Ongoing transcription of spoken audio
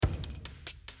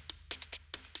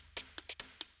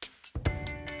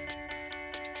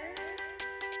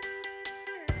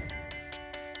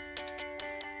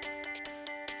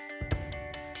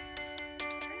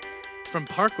From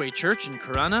Parkway Church in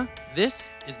Corunna, this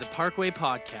is the Parkway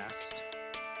Podcast.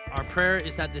 Our prayer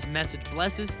is that this message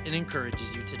blesses and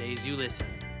encourages you today as you listen.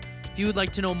 If you would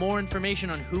like to know more information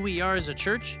on who we are as a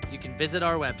church, you can visit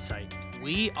our website,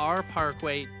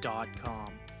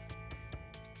 weareparkway.com.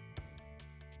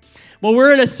 Well,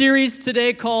 we're in a series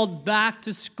today called Back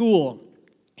to School.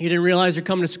 You didn't realize you're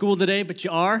coming to school today, but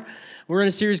you are. We're in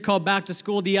a series called Back to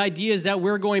School. The idea is that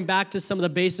we're going back to some of the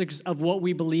basics of what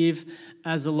we believe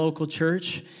as a local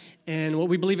church and what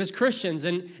we believe as Christians.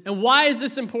 And why is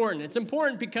this important? It's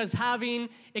important because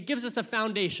it gives us a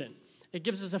foundation. It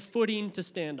gives us a footing to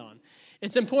stand on.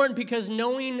 It's important because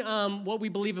knowing what we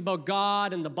believe about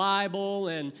God and the Bible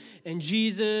and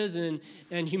Jesus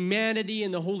and humanity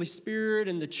and the Holy Spirit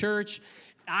and the church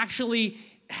actually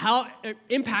how it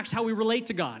impacts how we relate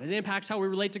to God. It impacts how we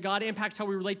relate to God. It impacts how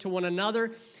we relate to one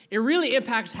another. It really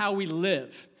impacts how we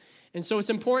live. And so it's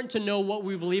important to know what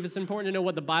we believe. It's important to know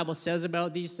what the Bible says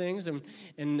about these things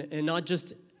and not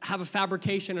just have a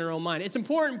fabrication in our own mind. It's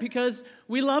important because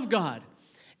we love God.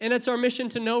 And it's our mission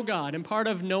to know God. And part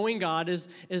of knowing God is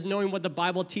knowing what the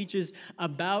Bible teaches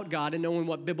about God and knowing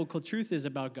what biblical truth is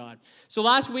about God. So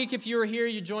last week, if you were here,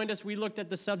 you joined us, we looked at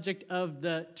the subject of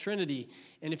the Trinity.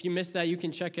 And if you missed that, you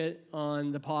can check it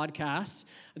on the podcast.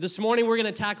 This morning, we're going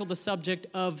to tackle the subject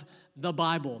of the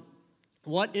Bible.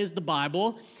 What is the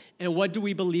Bible, and what do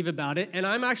we believe about it? And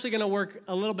I'm actually going to work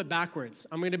a little bit backwards.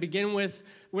 I'm going to begin with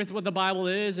what the Bible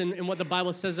is and what the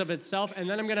Bible says of itself, and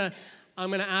then I'm going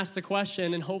to ask the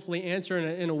question and hopefully answer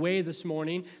in a way this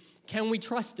morning. Can we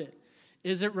trust it?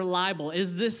 Is it reliable?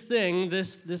 Is this thing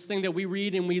that we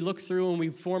read and we look through and we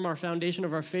form our foundation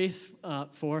of our faith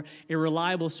for a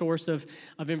reliable source of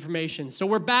information? So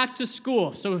we're back to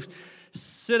school. So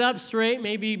sit up straight,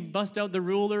 maybe bust out the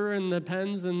ruler and the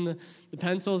pens and the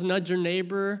pencils, nudge your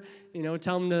neighbor,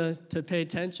 tell them to pay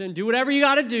attention. Do whatever you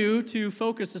got to do to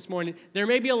focus this morning. There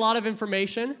may be a lot of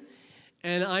information,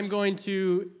 and I'm going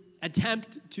to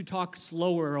attempt to talk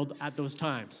slower at those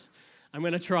times. I'm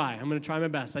going to try my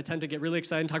best. I tend to get really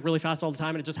excited and talk really fast all the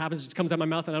time, and it just happens, it just comes out of my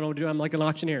mouth, and I don't know what to do. I'm like an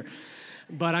auctioneer.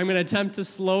 But I'm going to attempt to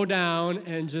slow down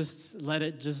and just let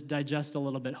it just digest a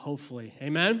little bit, hopefully.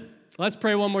 Amen? Let's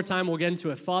pray one more time. We'll get into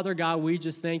it. Father God, we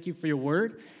just thank you for your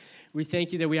word. We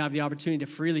thank you that we have the opportunity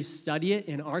to freely study it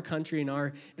in our country, in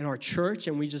our church,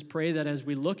 and we just pray that as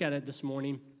we look at it this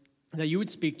morning, that you would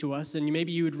speak to us, and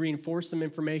maybe you would reinforce some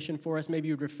information for us. Maybe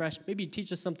you would refresh. Maybe you'd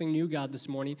teach us something new, God, this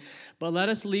morning. But let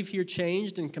us leave here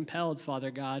changed and compelled,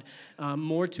 Father God,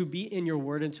 more to be in your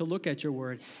word and to look at your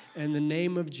word. In the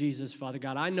name of Jesus, Father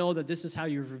God, I know that this is how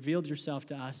you've revealed yourself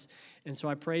to us, and so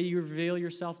I pray you reveal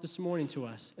yourself this morning to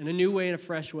us in a new way, in a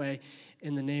fresh way,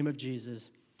 in the name of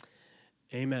Jesus.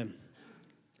 Amen.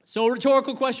 So a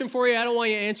rhetorical question for you. I don't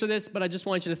want you to answer this, but I just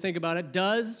want you to think about it.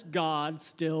 Does God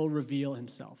still reveal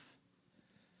himself?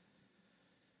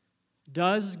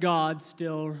 Does God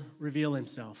still reveal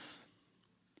himself?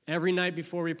 Every night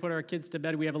before we put our kids to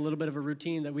bed, we have a little bit of a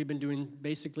routine that we've been doing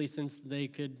basically since they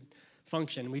could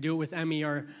function. We do it with Emmy,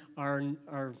 our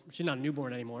she's not a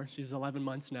newborn anymore. She's 11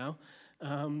 months now.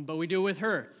 But we do it with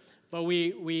her. But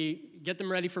we get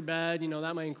them ready for bed.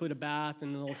 That might include a bath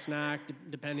and a little snack,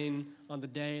 depending on the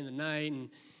day and the night.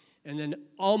 And then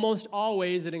almost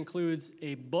always it includes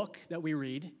a book that we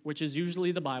read, which is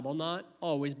usually the Bible. Not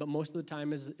always, but most of the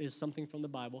time is something from the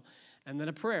Bible. And then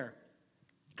a prayer.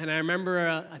 And I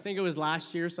remember, I think it was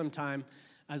last year sometime,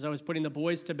 as I was putting the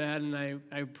boys to bed, and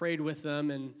I prayed with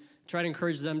them and tried to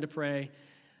encourage them to pray.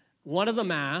 One of them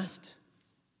asked,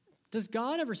 does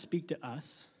God ever speak to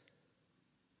us?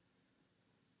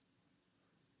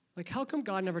 Like, how come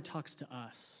God never talks to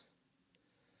us?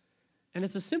 And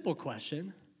it's a simple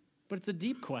question, but it's a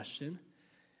deep question.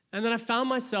 And then I found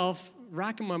myself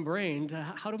racking my brain to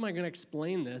how am I going to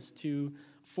explain this to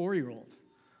a 4-year-old?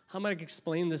 How am I going to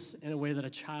explain this in a way that a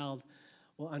child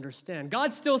will understand?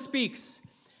 God still speaks,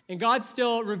 and God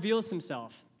still reveals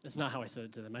himself. That's not how I said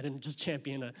it to them. I didn't just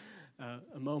champion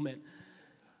a moment.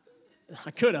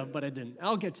 I could have, but I didn't.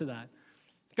 I'll get to that.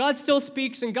 God still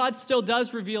speaks, and God still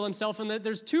does reveal himself, and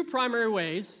there's two primary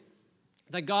ways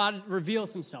that God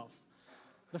reveals himself.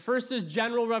 The first is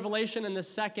general revelation, and the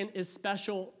second is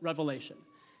special revelation.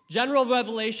 General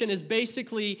revelation is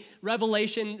basically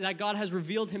revelation that God has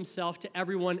revealed himself to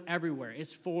everyone everywhere.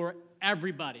 It's for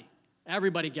everybody.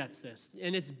 Everybody gets this.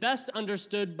 And it's best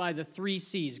understood by the 3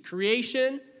 C's: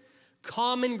 creation,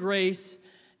 common grace,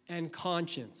 and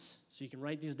conscience. So you can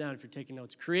write these down if you're taking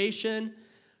notes. Creation,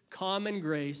 common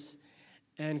grace,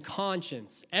 and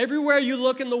conscience. Everywhere you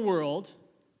look in the world,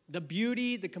 The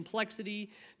beauty, the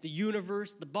complexity, the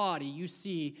universe, the body, you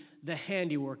see the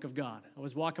handiwork of God. I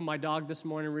was walking my dog this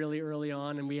morning really early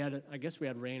on, and I guess we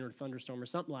had rain or thunderstorm or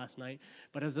something last night.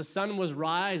 But as the sun was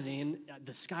rising,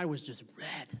 the sky was just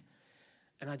red.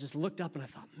 And I just looked up and I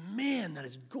thought, man, that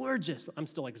is gorgeous. I'm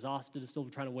still exhausted, still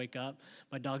trying to wake up.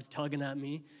 My dog's tugging at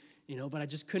me, but I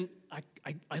just couldn't,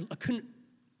 I couldn't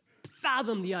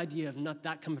fathom the idea of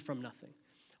that coming from nothing.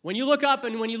 When you look up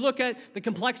and when you look at the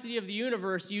complexity of the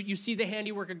universe, you see the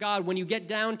handiwork of God. When you get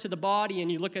down to the body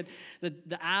and you look at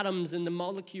the atoms and the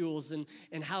molecules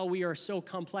and how we are so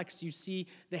complex, you see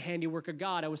the handiwork of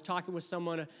God. I was talking with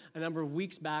someone a number of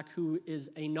weeks back who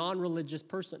is a non-religious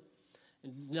person,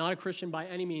 not a Christian by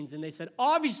any means, and they said,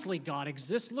 obviously God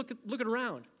exists. Look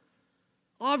around.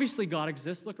 Obviously God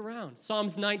exists. Look around.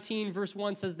 Psalms 19 verse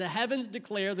 1 says, the heavens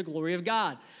declare the glory of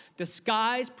God. The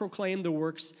skies proclaim the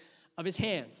works of his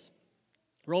hands.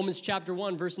 Romans chapter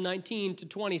 1, verse 19 to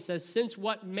 20 says, since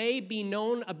what may be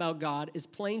known about God is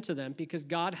plain to them, because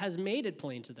God has made it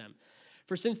plain to them.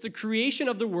 For since the creation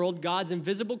of the world, God's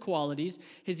invisible qualities,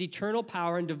 his eternal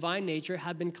power and divine nature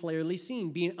have been clearly seen,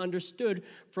 being understood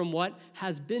from what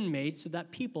has been made, so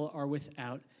that people are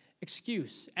without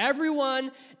excuse.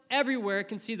 Everyone, everywhere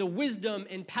can see the wisdom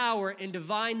and power and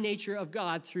divine nature of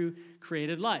God through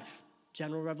created life.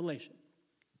 General revelation.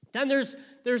 Then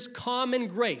there's common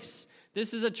grace.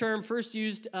 This is a term first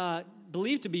used,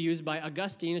 believed to be used by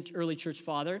Augustine, an early church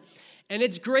father. And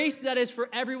it's grace that is for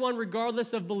everyone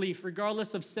regardless of belief,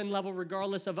 regardless of sin level,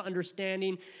 regardless of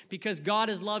understanding, because God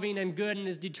is loving and good and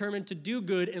is determined to do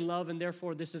good in love, and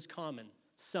therefore this is common.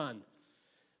 Sun,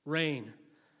 rain,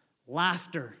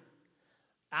 laughter,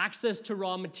 access to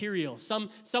raw materials.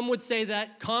 Some would say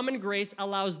that common grace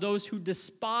allows those who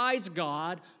despise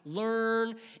God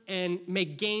learn and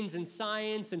make gains in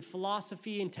science and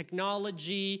philosophy and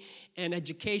technology and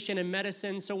education and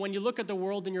medicine. So when you look at the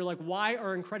world and you're like, why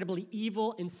are incredibly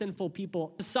evil and sinful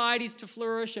people, societies to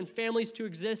flourish and families to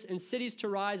exist and cities to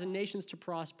rise and nations to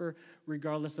prosper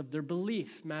regardless of their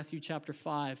belief? Matthew chapter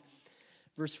 5.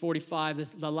 Verse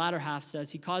 45, the latter half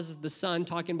says, he causes the sun,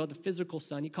 talking about the physical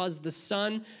sun, he causes the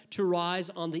sun to rise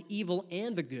on the evil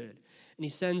and the good, and he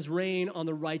sends rain on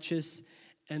the righteous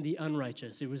and the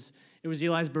unrighteous. It was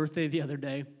Eli's birthday the other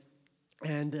day,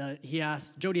 and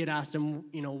Jody had asked him,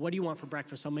 what do you want for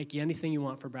breakfast? I'll make you anything you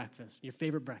want for breakfast, your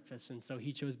favorite breakfast. And so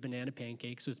he chose banana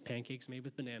pancakes, with pancakes made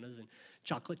with bananas and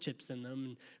chocolate chips in them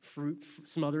and fruit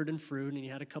smothered in fruit. And he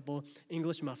had a couple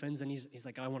English muffins, and he's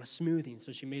like, I want a smoothie. And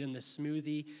so she made him this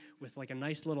smoothie with like a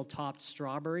nice little topped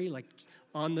strawberry, like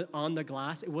on the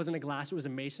glass. It wasn't a glass, it was a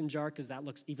mason jar, because that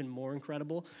looks even more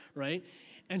incredible, right?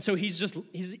 And so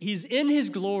he's in his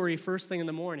glory first thing in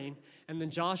the morning, and then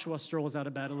Joshua strolls out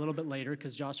of bed a little bit later,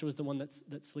 because Joshua's the one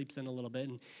that sleeps in a little bit,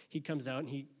 and he comes out and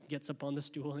he gets up on the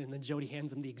stool, and then Jody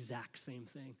hands him the exact same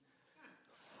thing.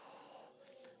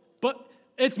 But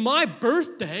it's my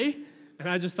birthday, and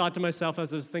I just thought to myself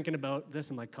as I was thinking about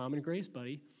this, I'm like, common grace,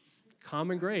 buddy.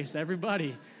 Common grace,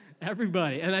 everybody.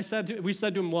 And we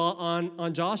said to him, well,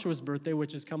 on Joshua's birthday,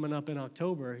 which is coming up in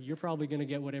October, you're probably going to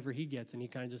get whatever he gets. And he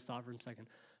kind of just thought for a second,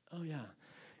 oh, yeah.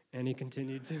 And he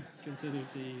continued to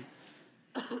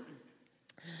eat.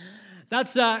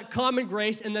 That's common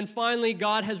grace. And then finally,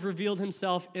 God has revealed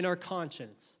himself in our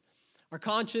conscience. Our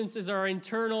conscience is our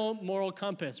internal moral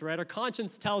compass, right? Our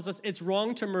conscience tells us it's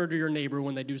wrong to murder your neighbor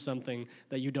when they do something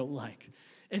that you don't like.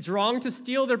 It's wrong to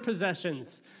steal their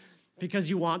possessions because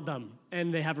you want them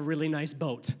and they have a really nice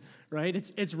boat, right?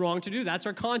 It's wrong to do. That's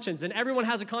our conscience. And everyone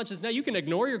has a conscience. Now, you can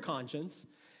ignore your conscience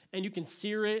and you can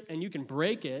sear it and you can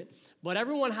break it, but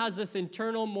everyone has this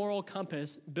internal moral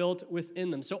compass built within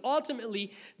them. So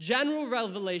ultimately, general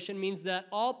revelation means that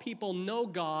all people know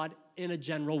God in a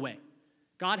general way.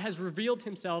 God has revealed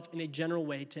himself in a general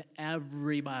way to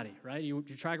everybody, right? You're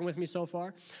tracking with me so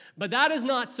far? But that is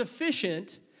not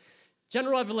sufficient.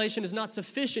 General revelation is not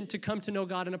sufficient to come to know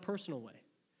God in a personal way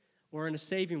or in a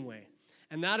saving way.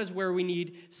 And that is where we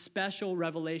need special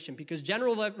revelation, because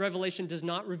general revelation does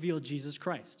not reveal Jesus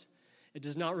Christ. It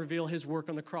does not reveal his work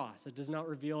on the cross. It does not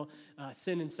reveal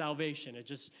sin and salvation.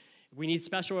 We need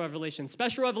special revelation.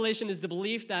 Special revelation is the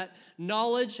belief that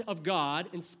knowledge of God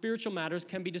in spiritual matters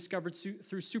can be discovered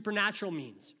through supernatural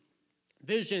means.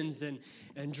 Visions and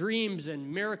dreams and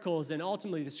miracles and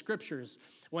ultimately the scriptures.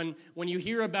 When you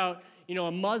hear about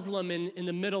a Muslim in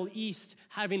the Middle East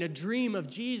having a dream of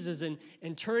Jesus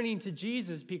and turning to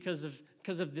Jesus because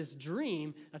of this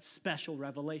dream, that's special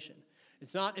revelation.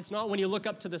 It's not when you look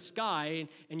up to the sky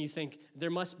and you think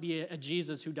there must be a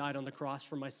Jesus who died on the cross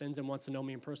for my sins and wants to know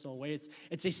me in a personal way.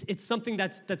 It's something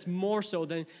that's more so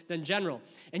than general.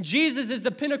 And Jesus is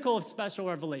the pinnacle of special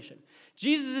revelation.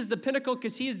 Jesus is the pinnacle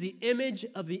because he is the image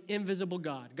of the invisible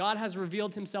God. God has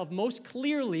revealed himself most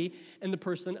clearly in the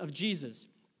person of Jesus.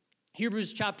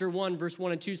 Hebrews chapter 1, verse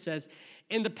 1 and 2 says,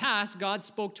 in the past, God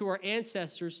spoke to our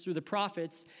ancestors through the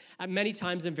prophets at many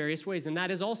times in various ways. And that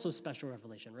is also special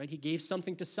revelation, right? He gave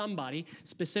something to somebody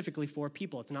specifically for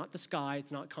people. It's not the sky.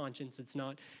 It's not conscience. It's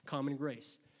not common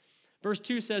grace. Verse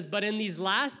 2 says, but in these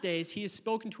last days, he has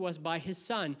spoken to us by his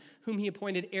Son, whom he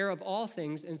appointed heir of all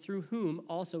things, and through whom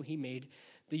also he made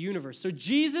the universe. So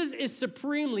Jesus is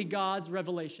supremely God's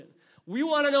revelation. We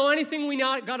want to know anything we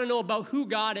got to know about who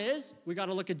God is. We got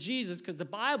to look at Jesus because the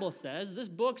Bible says, this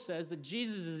book says that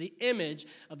Jesus is the image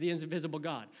of the invisible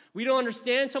God. We don't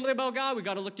understand something about God, we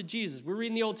got to look to Jesus. We're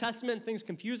reading the Old Testament, things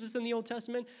confuse us in the Old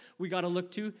Testament. We got to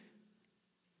look to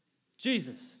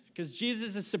Jesus because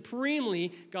Jesus is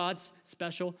supremely God's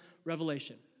special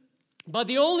revelation. But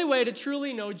the only way to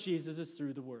truly know Jesus is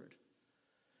through the Word.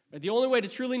 The only way to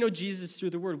truly know Jesus is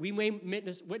through the Word. We may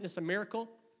witness a miracle.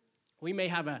 We may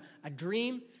have a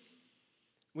dream.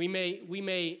 We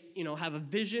may have a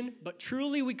vision, but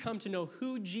truly we come to know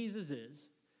who Jesus is,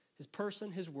 his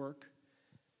person, his work,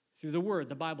 through the Word,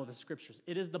 the Bible, the Scriptures.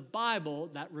 It is the Bible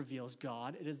that reveals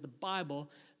God. It is the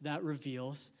Bible that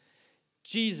reveals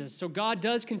Jesus. So God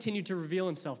does continue to reveal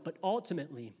himself, but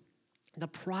ultimately, the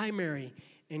primary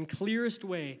and clearest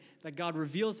way that God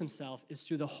reveals himself is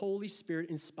through the Holy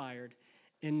Spirit-inspired,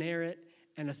 inerrant,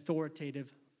 and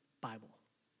authoritative Bible.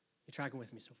 You tracking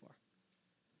with me so far?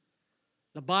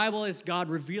 The Bible is God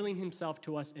revealing himself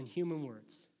to us in human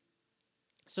words.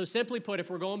 So simply put,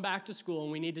 if we're going back to school,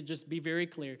 and we need to just be very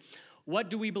clear, what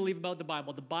do we believe about the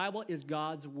Bible? The Bible is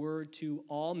God's word to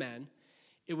all men.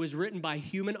 It was written by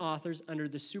human authors under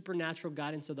the supernatural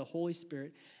guidance of the Holy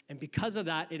Spirit, and because of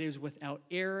that, it is without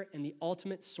error and the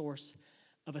ultimate source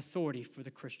of authority for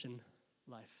the Christian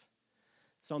life.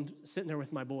 So I'm sitting there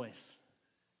with my boys,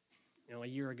 a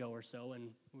year ago or so, and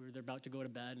they're about to go to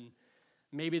bed, and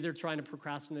maybe they're trying to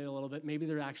procrastinate a little bit. Maybe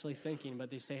they're actually thinking, but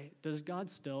they say, does God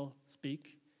still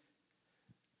speak?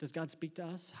 Does God speak to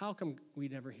us? How come we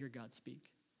never hear God speak?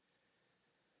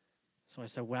 So I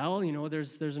said, well,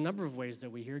 there's a number of ways that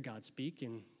we hear God speak,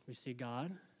 and we see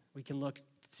God. We can look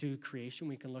to creation.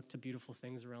 We can look to beautiful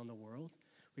things around the world.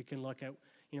 We can look at,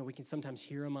 we can sometimes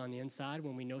hear him on the inside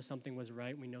when we know something was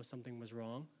right, we know something was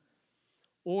wrong.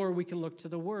 Or we can look to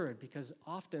the Word, because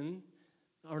often,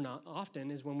 or not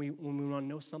often, is when we want to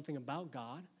know something about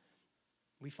God,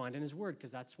 we find in his Word,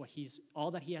 because that's what all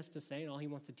that he has to say and all he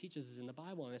wants to teach us is in the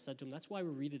Bible. And I said to him, that's why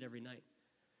we read it every night.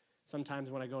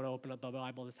 Sometimes when I go to open up the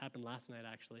Bible, this happened last night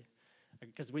actually,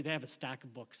 because they have a stack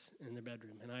of books in their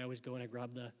bedroom, and I always go and I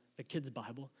grab the kids'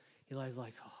 Bible. Eli's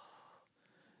like,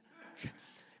 oh.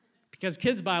 Because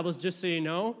kids' Bibles, just so you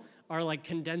know, are like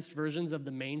condensed versions of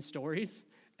the main stories.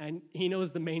 And he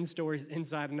knows the main stories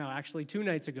inside and out. Actually, 2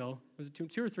 nights ago, was it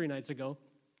 2 or 3 nights ago,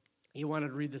 he wanted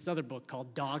to read this other book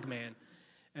called Dog Man.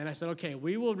 And I said, okay,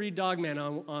 we will read Dog Man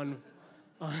on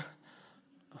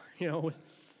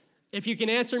if you can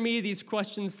answer me these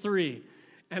questions 3.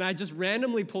 And I just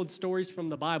randomly pulled stories from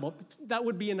the Bible. That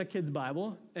would be in a kid's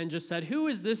Bible. And just said, who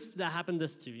is this that happened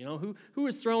this to? Who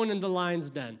was thrown in the lion's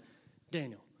den?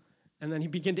 Daniel. And then he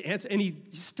began to answer, and he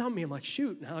stumped me. I'm like,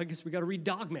 shoot, now I guess we got to read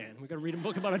Dog Man. We got to read a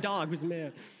book about a dog who's a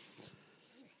man.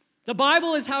 The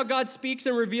Bible is how God speaks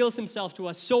and reveals himself to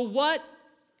us. So what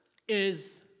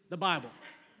is the Bible?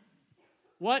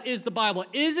 What is the Bible?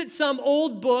 Is it some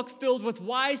old book filled with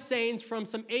wise sayings from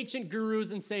some ancient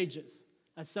gurus and sages,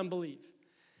 as some believe?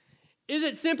 Is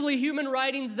it simply human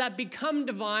writings that become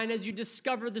divine as you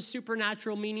discover the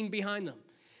supernatural meaning behind them?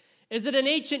 Is it an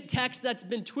ancient text that's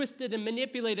been twisted and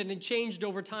manipulated and changed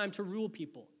over time to rule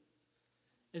people?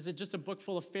 Is it just a book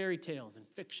full of fairy tales and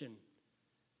fiction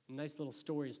and nice little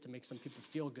stories to make some people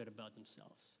feel good about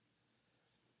themselves?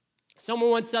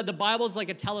 Someone once said the Bible is like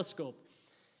a telescope.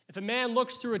 If a man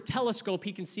looks through a telescope,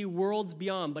 he can see worlds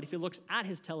beyond, but if he looks at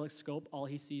his telescope, all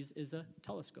he sees is a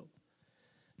telescope.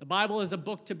 The Bible is a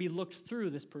book to be looked through,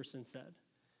 this person said,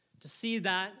 to see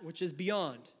that which is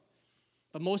beyond.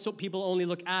 But most people only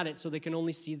look at it so they can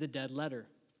only see the dead letter.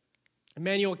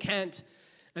 Immanuel Kant,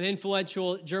 an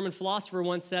influential German philosopher,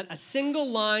 once said, a single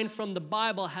line from the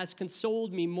Bible has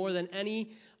consoled me more than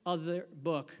any other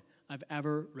book I've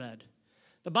ever read.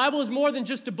 The Bible is more than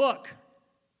just a book.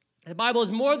 The Bible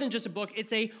is more than just a book.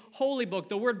 It's a holy book.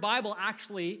 The word Bible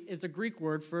actually is a Greek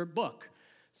word for book.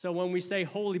 So when we say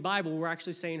Holy Bible, we're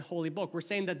actually saying Holy Book. We're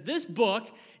saying that this book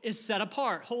is set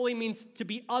apart. Holy means to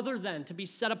be other than, to be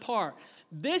set apart.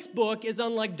 This book is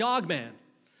unlike Dogman.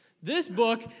 This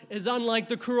book is unlike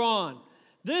the Quran.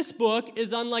 This book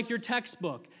is unlike your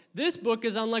textbook. This book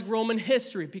is unlike Roman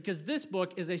history because this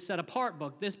book is a set-apart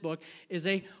book. This book is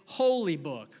a holy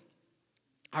book.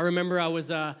 I remember I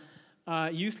was a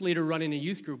youth leader running a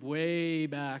youth group way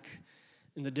back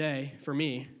in the day for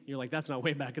me. You're like, that's not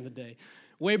way back in the day.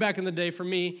 Way back in the day for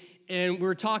me, and we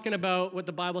were talking about what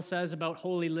the Bible says about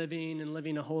holy living and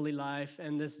living a holy life,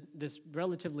 and this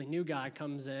relatively new guy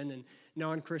comes in, and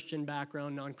non-Christian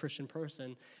background, non-Christian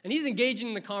person, and he's engaging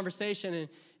in the conversation, and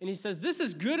he says, this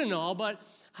is good and all, but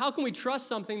how can we trust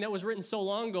something that was written so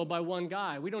long ago by one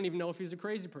guy? We don't even know if he's a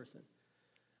crazy person.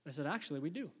 I said, actually, we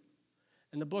do.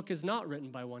 And the book is not written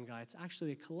by one guy. It's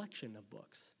actually a collection of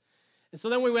books. And so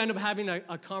then we ended up having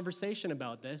a conversation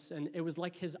about this, and it was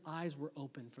like his eyes were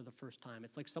open for the first time.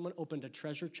 It's like someone opened a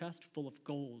treasure chest full of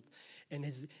gold, and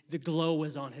the glow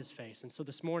was on his face. And so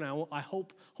this morning,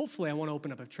 hopefully I want to open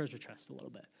up a treasure chest a little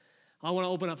bit. I want to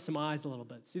open up some eyes a little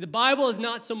bit. See, the Bible is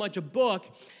not so much a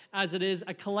book as it is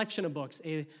a collection of books,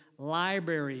 a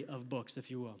library of books,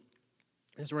 if you will.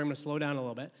 This is where I'm going to slow down a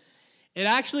little bit. It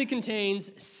actually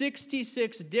contains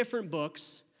 66 different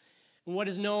books, what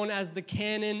is known as the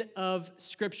canon of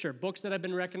Scripture, books that have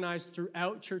been recognized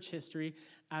throughout church history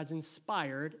as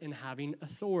inspired and having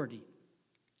authority.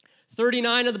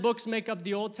 39 of the books make up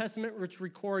the Old Testament, which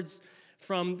records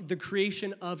from the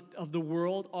creation of the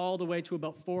world all the way to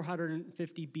about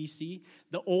 450 BC.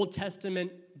 The Old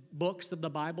Testament books of the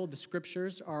Bible, the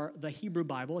Scriptures, are the Hebrew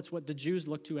Bible. It's what the Jews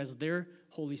look to as their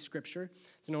holy Scripture.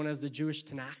 It's known as the Jewish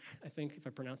Tanakh, I think, if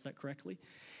I pronounce that correctly.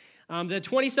 The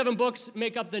 27 books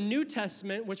make up the New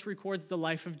Testament, which records the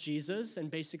life of Jesus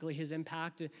and basically his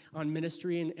impact on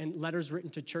ministry and letters written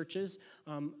to churches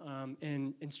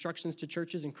and instructions to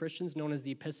churches and Christians, known as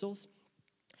the epistles.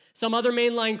 Some other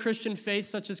mainline Christian faiths,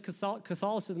 such as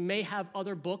Catholicism, may have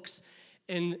other books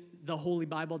in the Holy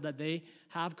Bible that they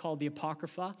have called the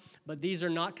Apocrypha, but these are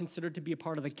not considered to be a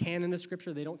part of the canon of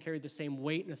Scripture. They don't carry the same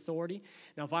weight and authority.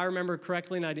 Now, if I remember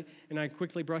correctly, and I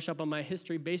quickly brush up on my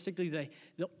history, basically the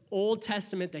Old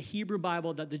Testament, the Hebrew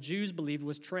Bible that the Jews believed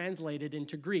was translated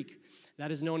into Greek.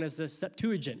 That is known as the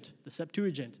Septuagint.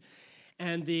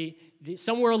 And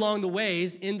somewhere along the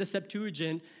ways in the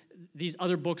Septuagint, these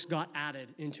other books got added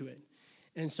into it.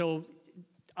 And so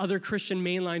other Christian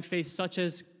mainline faiths, such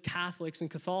as Catholics and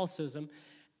Catholicism,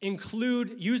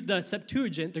 use the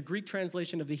Septuagint, the Greek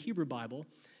translation of the Hebrew Bible,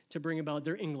 to bring about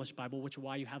their English Bible, which is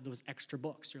why you have those extra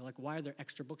books. You're like, why are there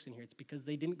extra books in here? It's because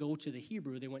they didn't go to the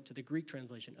Hebrew, they went to the Greek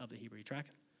translation of the Hebrew. You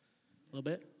tracking? A little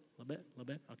bit?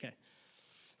 Okay.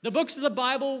 The books of the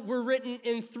Bible were written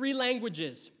in 3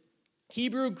 languages,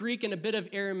 Hebrew, Greek, and a bit of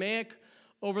Aramaic,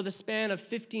 over the span of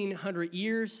 1,500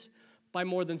 years by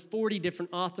more than 40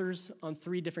 different authors on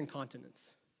 3 different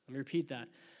continents. Let me repeat that.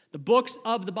 The books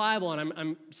of the Bible, and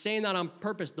I'm saying that on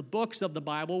purpose, the books of the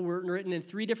Bible were written in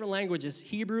 3 different languages.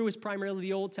 Hebrew is primarily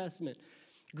the Old Testament.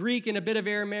 Greek and a bit of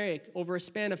Aramaic over a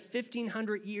span of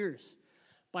 1,500 years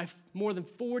by more than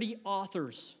 40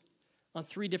 authors on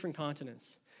 3 different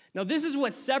continents. Now, this is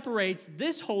what separates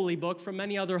this holy book from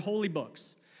many other holy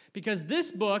books. Because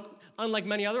this book, unlike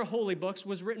many other holy books,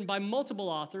 was written by multiple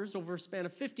authors over a span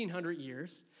of 1,500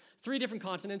 years, 3 different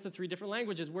continents and 3 different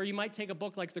languages, where you might take a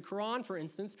book like the Quran, for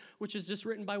instance, which is just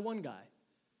written by one guy.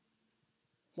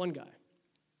 One guy.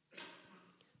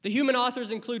 The human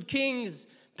authors include kings,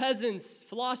 peasants,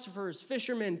 philosophers,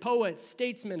 fishermen, poets,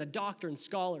 statesmen, a doctor, and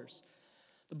scholars.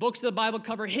 The books of the Bible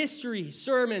cover history,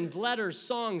 sermons, letters,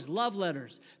 songs, love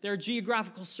letters. There are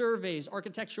geographical surveys,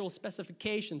 architectural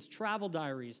specifications, travel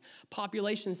diaries,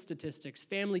 population statistics,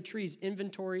 family trees,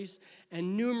 inventories,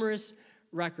 and numerous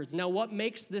records. Now, what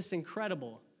makes this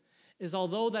incredible is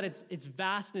although that it's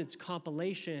vast in its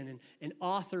compilation and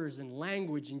authors and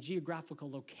language and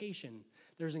geographical location,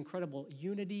 there's incredible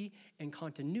unity and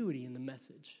continuity in the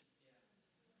message.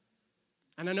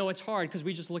 And I know it's hard because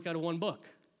we just look at one book.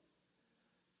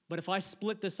 But if I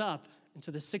split this up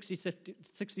into the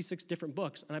 66 different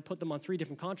books and I put them on 3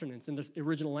 different continents in the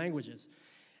original languages,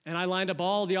 and I lined up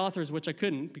all the authors, which I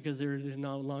couldn't because they're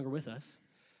no longer with us,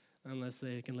 unless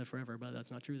they can live forever, but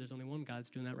that's not true. There's only one guy that's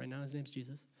doing that right now. His name's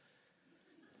Jesus.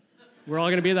 We're all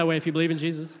going to be that way if you believe in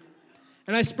Jesus.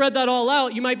 And I spread that all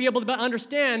out, you might be able to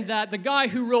understand that the guy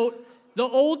who wrote the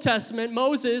Old Testament,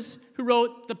 Moses, who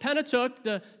wrote the Pentateuch,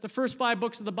 the first 5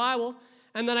 books of the Bible,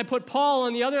 and then I put Paul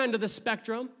on the other end of the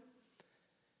spectrum,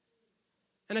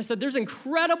 and I said, there's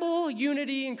incredible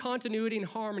unity and continuity and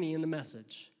harmony in the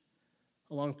message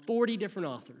along 40 different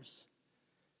authors,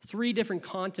 3 different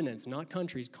continents, not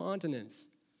countries, continents.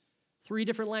 3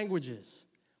 different languages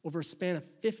over a span of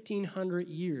 1,500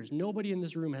 years. Nobody in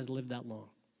this room has lived that long.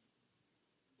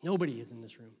 Nobody is in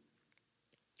this room.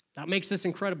 That makes this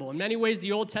incredible. In many ways,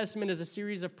 the Old Testament is a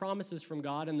series of promises from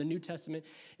God, and the New Testament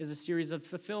is a series of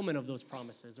fulfillment of those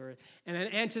promises, or an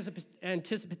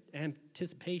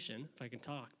anticipation, if I can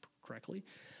talk correctly,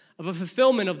 of a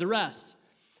fulfillment of the rest.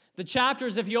 The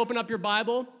chapters, if you open up your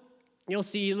Bible, you'll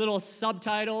see little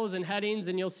subtitles and headings,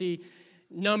 and you'll see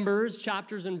numbers,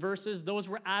 chapters, and verses. Those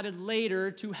were added later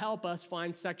to help us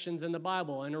find sections in the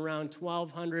Bible. And around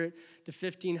 1200 to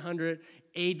 1500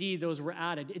 AD, those were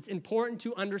added. It's important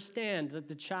to understand that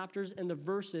the chapters and the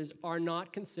verses are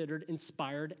not considered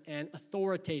inspired and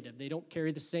authoritative. They don't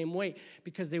carry the same weight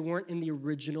because they weren't in the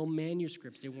original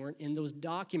manuscripts. They weren't in those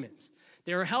documents.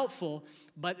 They are helpful,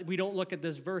 but we don't look at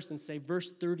this verse and say,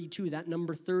 verse 32, that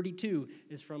number 32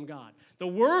 is from God. The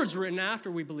words written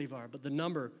after we believe are, but the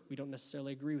number, we don't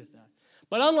necessarily agree with that.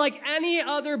 But unlike any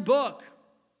other book,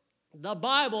 the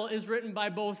Bible is written by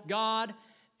both God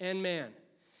and man.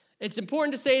 It's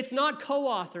important to say it's not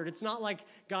co-authored. It's not like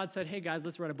God said, hey guys,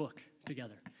 let's write a book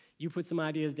together. You put some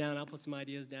ideas down, I'll put some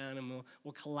ideas down, and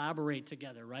we'll collaborate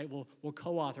together, right? We'll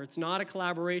co-author. It's not a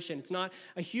collaboration. It's not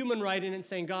a human writing and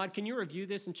saying, God, can you review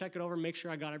this and check it over and make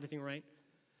sure I got everything right?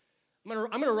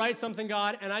 I'm gonna write something,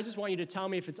 God, and I just want you to tell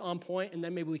me if it's on point, and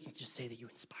then maybe we can just say that you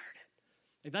inspired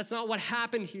it. Like, that's not what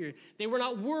happened here. They were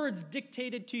not words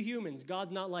dictated to humans.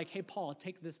 God's not like, hey, Paul,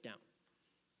 take this down.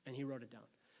 And he wrote it down.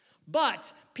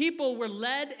 But people were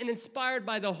led and inspired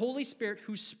by the Holy Spirit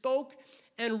who spoke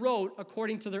and wrote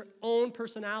according to their own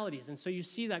personalities. And so you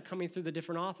see that coming through the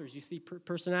different authors. You see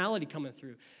personality coming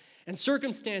through. And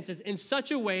circumstances in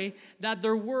such a way that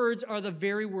their words are the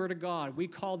very word of God. We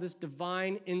call this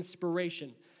divine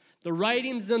inspiration. The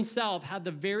writings themselves had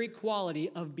the very quality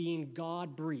of being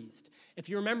God-breathed. If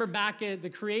you remember back at the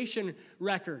creation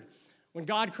record, when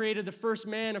God created the first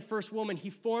man and first woman, he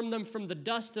formed them from the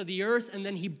dust of the earth, and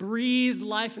then he breathed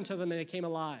life into them, and they came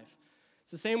alive.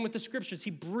 It's the same with the scriptures.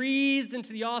 He breathed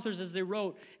into the authors as they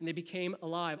wrote, and they became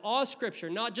alive. All scripture,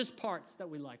 not just parts that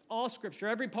we like. All scripture,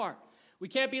 every part. We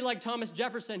can't be like Thomas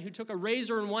Jefferson, who took a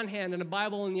razor in one hand and a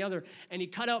Bible in the other, and he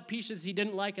cut out pieces he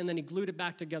didn't like, and then he glued it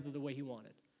back together the way he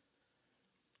wanted.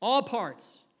 All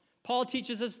parts. Paul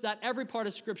teaches us that every part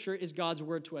of Scripture is God's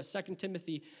word to us. 2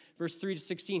 Timothy, verse 3 to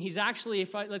 16. He's actually,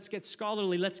 let's get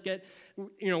scholarly,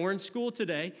 we're in school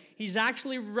today. He's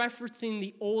actually referencing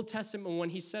the Old Testament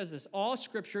when he says this. All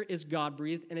Scripture is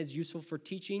God-breathed and is useful for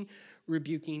teaching,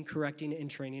 rebuking, correcting, and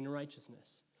training in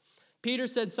righteousness. Peter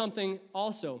said something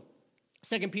also.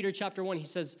 2 Peter chapter 1, he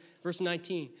says, verse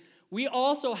 19, we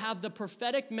also have the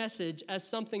prophetic message as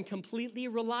something completely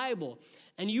reliable,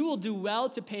 and you will do well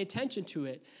to pay attention to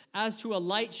it as to a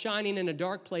light shining in a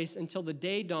dark place until the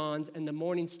day dawns and the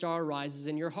morning star rises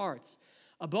in your hearts.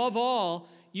 Above all,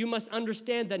 you must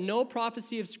understand that no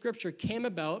prophecy of Scripture came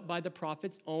about by the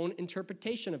prophet's own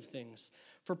interpretation of things.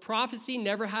 For prophecy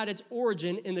never had its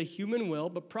origin in the human will,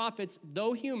 but prophets,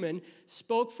 though human,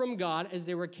 spoke from God as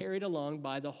they were carried along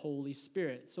by the Holy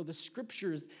Spirit. So the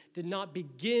Scriptures did not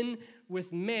begin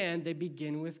with man, they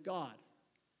begin with God.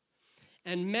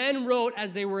 And men wrote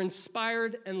as they were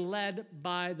inspired and led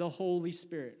by the Holy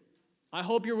Spirit. I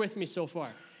hope you're with me so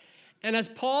far. And as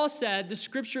Paul said, the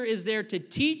Scripture is there to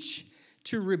teach,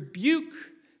 to rebuke,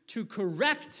 to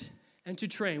correct, and to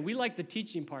train. We like the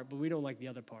teaching part, but we don't like the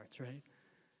other parts, right?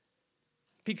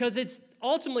 Because it's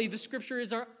ultimately, the Scripture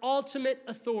is our ultimate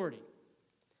authority.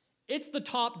 It's the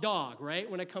top dog, right,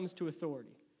 when it comes to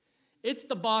authority. It's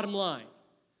the bottom line.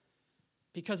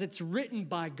 Because it's written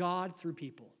by God through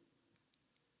people.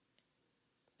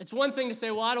 It's one thing to say,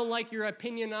 well, I don't like your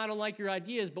opinion, I don't like your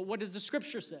ideas, but what does the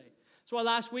Scripture say? That's why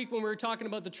last week when we were talking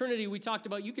about the Trinity, we talked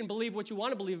about you can believe what you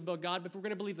want to believe about God, but if we're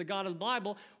going to believe the God of the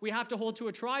Bible, we have to hold to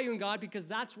a triune God because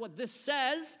that's what this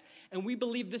says, and we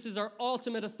believe this is our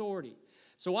ultimate authority.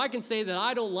 So I can say that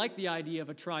I don't like the idea of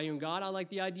a triune God. I like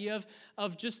the idea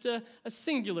of just a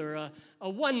singular, a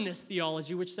oneness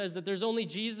theology, which says that there's only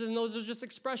Jesus and those are just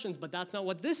expressions, but that's not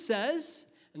what this says,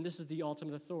 and this is the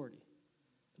ultimate authority.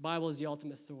 The Bible is the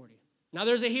ultimate authority. Now,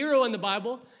 there's a hero in the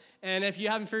Bible, and if you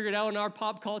haven't figured out in our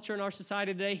pop culture, in our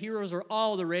society today, heroes are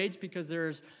all the rage because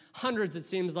there's hundreds, it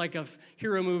seems like, of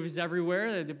hero movies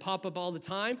everywhere. They pop up all the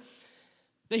time.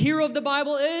 The hero of the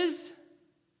Bible is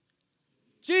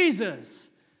Jesus.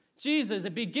 Jesus.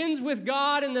 It begins with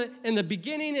God in the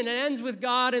beginning, and it ends with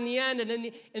God in the end.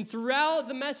 And throughout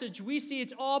the message, we see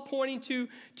it's all pointing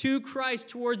to Christ,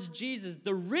 towards Jesus.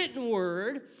 The written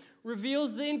word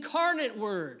reveals the incarnate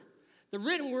word. The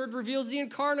written word reveals the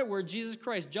incarnate word, Jesus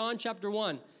Christ. John chapter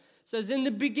 1 says, in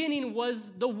the beginning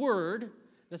was the Word,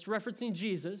 that's referencing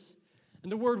Jesus,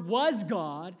 and the Word was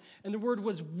God, and the Word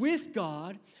was with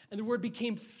God, and the Word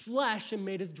became flesh and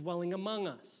made his dwelling among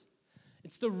us.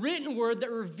 It's the written Word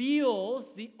that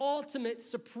reveals the ultimate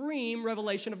supreme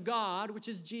revelation of God, which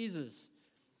is Jesus.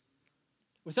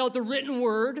 Without the written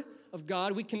Word of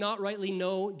God, we cannot rightly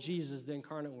know Jesus, the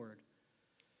incarnate Word.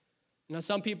 Now,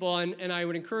 some people, and I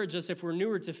would encourage us if we're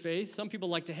newer to faith, some people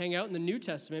like to hang out in the New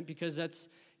Testament because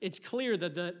it's clear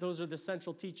that those are the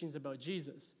central teachings about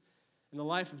Jesus and the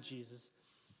life of Jesus.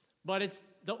 But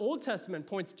the Old Testament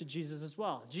points to Jesus as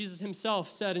well. Jesus himself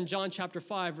said in John chapter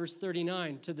 5, verse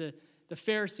 39 to the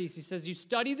Pharisees, he says, you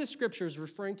study the Scriptures,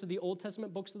 referring to the Old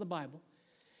Testament books of the Bible.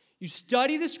 You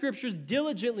study the Scriptures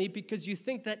diligently because you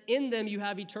think that in them you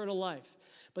have eternal life.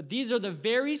 But these are the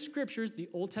very Scriptures, the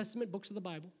Old Testament books of the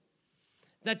Bible,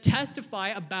 that testify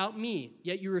about me,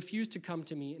 yet you refuse to come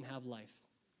to me and have life.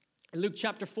 In Luke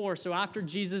chapter 4, so after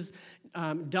Jesus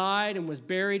died and was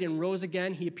buried and rose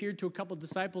again, he appeared to a couple of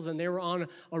disciples, and they were on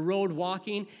a road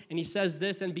walking, and he says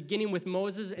this, and beginning with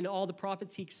Moses and all the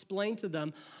prophets, he explained to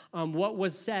them what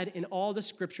was said in all the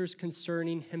Scriptures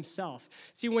concerning himself.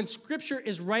 See, when Scripture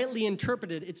is rightly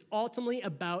interpreted, it's ultimately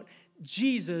about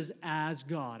Jesus as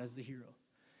God, as the hero.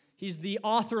 He's the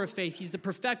author of faith. He's the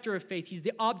perfecter of faith. He's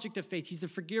the object of faith. He's the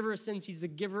forgiver of sins. He's the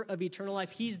giver of eternal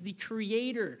life. He's the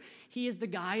creator. He is the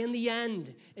guy in the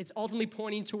end. It's ultimately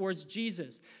pointing towards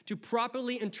Jesus. To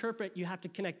properly interpret, you have to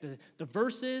connect the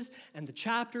verses and the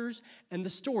chapters and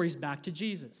the stories back to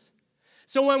Jesus.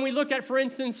 So when we look at, for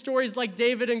instance, stories like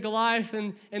David and Goliath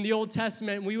in the Old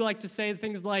Testament, we like to say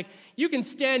things like, you can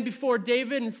stand before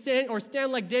David and stand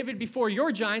like David before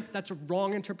your giants. That's a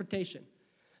wrong interpretation.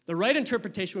 The right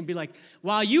interpretation would be like,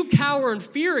 while you cower in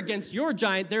fear against your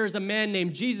giant, there is a man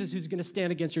named Jesus who's going to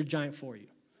stand against your giant for you.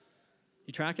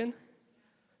 You tracking?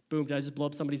 Boom, did I just blow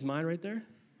up somebody's mind right there?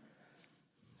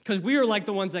 Because we are like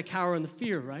the ones that cower in the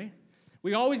fear, right?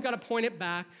 We always got to point it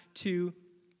back to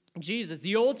Jesus.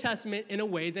 The Old Testament, in a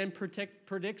way, then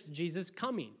predicts Jesus'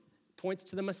 coming, points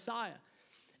to the Messiah,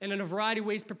 and in a variety of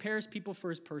ways prepares people for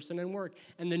his person and work.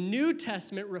 And the New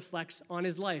Testament reflects on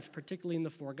his life, particularly in the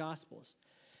four Gospels,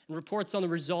 and reports on the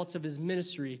results of his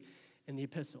ministry in the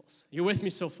epistles. You with me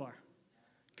so far?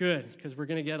 Good, because we're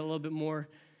going to get a little bit more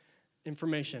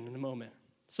information in a moment.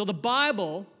 So the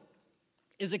Bible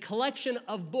is a collection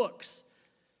of books,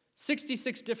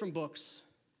 66 different books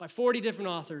by 40 different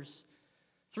authors,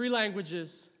 3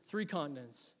 languages, 3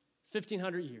 continents,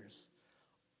 1,500 years,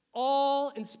 all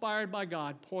inspired by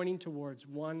God, pointing towards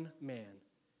one man,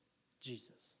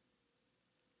 Jesus.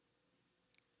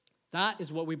 That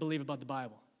is what we believe about the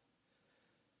Bible.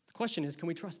 The question is, can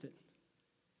we trust it?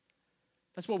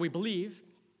 That's what we believe.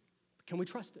 Can we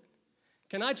trust it?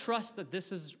 Can I trust that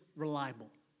this is reliable?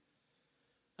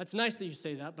 That's nice that you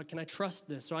say that, but can I trust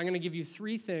this? So I'm going to give you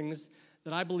 3 things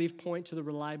that I believe point to the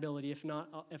reliability,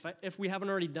 if we haven't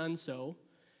already done so,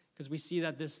 because we see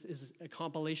that this is a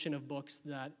compilation of books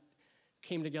that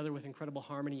came together with incredible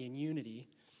harmony and unity.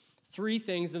 3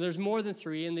 things, and there's more than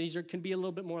 3, and these can be a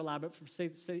little bit more elaborate. For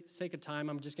sake of time,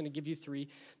 I'm just going to give you 3.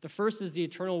 The first is the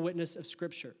eternal witness of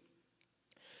Scripture.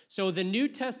 So the New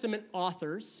Testament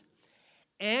authors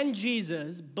and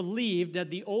Jesus believed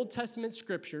that the Old Testament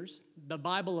Scriptures, the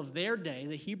Bible of their day,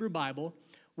 the Hebrew Bible,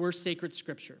 were sacred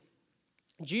Scripture.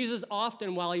 Jesus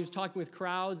often, while he was talking with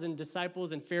crowds and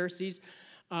disciples and Pharisees,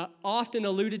 often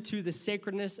alluded to the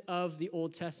sacredness of the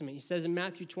Old Testament. He says in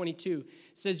Matthew 22,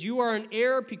 says, you are in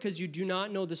error because you do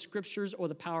not know the Scriptures or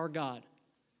the power of God.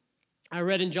 I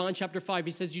read in John chapter 5,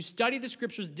 he says, you study the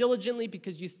Scriptures diligently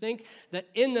because you think that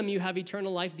in them you have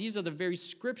eternal life. These are the very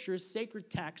Scriptures, sacred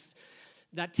texts,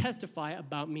 that testify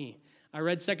about me. I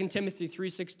read 2 Timothy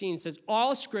 3:16, says,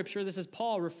 all Scripture, this is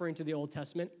Paul referring to the Old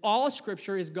Testament, all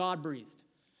Scripture is God-breathed.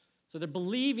 So they're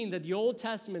believing that the Old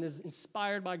Testament is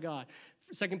inspired by God.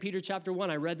 2 Peter chapter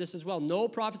 1, I read this as well. No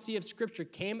prophecy of Scripture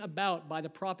came about by the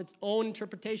prophet's own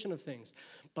interpretation of things.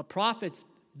 But prophets,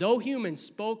 though human,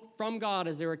 spoke from God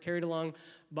as they were carried along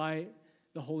by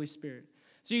the Holy Spirit.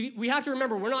 So we have to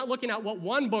remember, we're not looking at what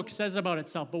one book says about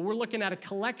itself, but we're looking at a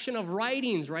collection of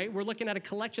writings, right? We're looking at a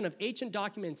collection of ancient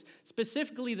documents,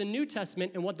 specifically the New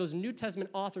Testament, and what those New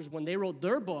Testament authors, when they wrote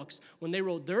their books, when they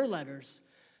wrote their letters,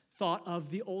 thought of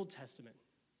the Old Testament.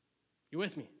 You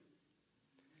with me?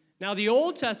 Now, the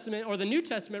Old Testament or the New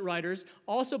Testament writers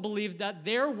also believed that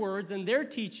their words and their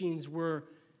teachings were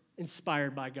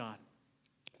inspired by God.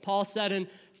 Paul said in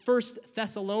 1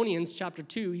 Thessalonians chapter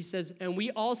 2, he says, and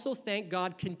we also thank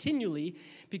God continually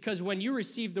because when you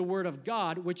received the word of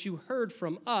God, which you heard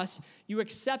from us, you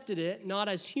accepted it not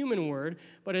as human word,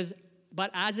 but as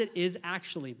but as it is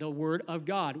actually the word of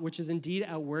God, which is indeed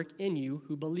at work in you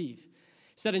who believe.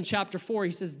 He said in chapter 4,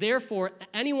 he says, therefore,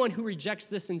 anyone who rejects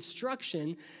this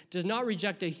instruction does not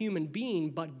reject a human being,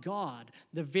 but God,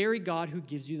 the very God who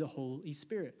gives you the Holy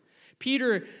Spirit.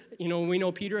 Peter, we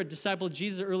know Peter, a disciple of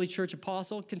Jesus, early church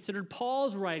apostle, considered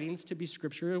Paul's writings to be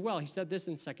scripture as well. He said this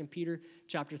in 2 Peter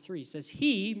chapter 3. He says,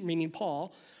 he, meaning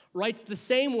Paul, writes the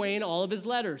same way in all of his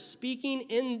letters, speaking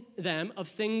in them of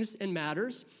things and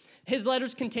matters. His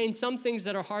letters contain some things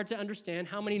that are hard to understand.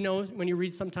 How many know when you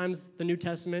read sometimes the New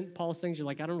Testament, Paul's things, you're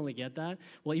like, I don't really get that?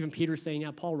 Well, even Peter's saying,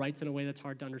 yeah, Paul writes in a way that's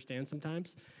hard to understand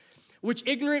sometimes. Which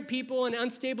ignorant people and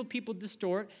unstable people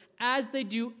distort as they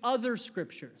do other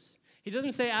scriptures. He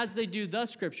doesn't say as they do the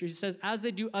scripture. He says as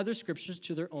they do other scriptures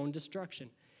to their own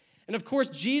destruction. And of course,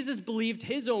 Jesus believed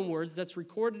his own words that's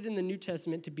recorded in the New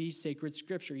Testament to be sacred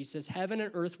scripture. He says, heaven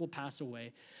and earth will pass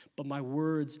away, but my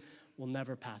words will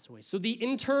never pass away. So the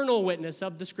internal witness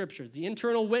of the scriptures,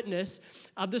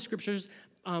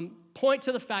 point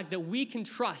to the fact that we can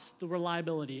trust the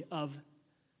reliability of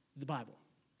the Bible.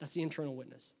 That's the internal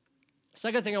witness.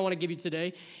 Second thing I want to give you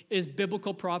today is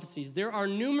biblical prophecies. There are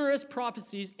numerous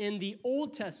prophecies in the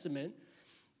Old Testament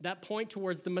that point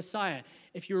towards the Messiah.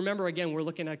 If you remember, again, we're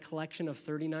looking at a collection of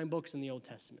 39 books in the Old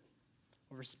Testament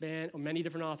over a span of many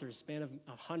different authors, span of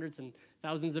hundreds and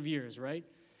thousands of years, right?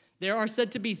 There are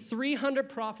said to be 300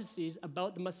 prophecies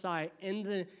about the Messiah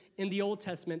in the Old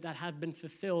Testament that have been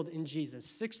fulfilled in Jesus.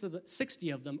 60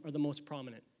 of them are the most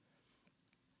prominent.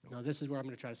 Now, this is where I'm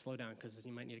going to try to slow down because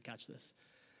you might need to catch this.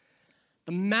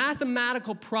 The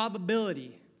mathematical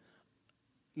probability,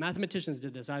 mathematicians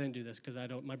did this. I didn't do this because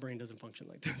my brain doesn't function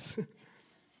like this.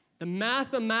 The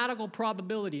mathematical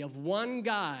probability of one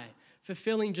guy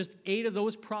fulfilling just 8 of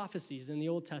those prophecies in the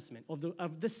Old Testament,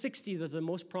 of the 60 that are the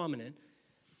most prominent,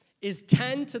 is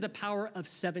 10 to the power of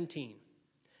 17.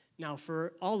 Now,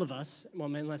 for all of us,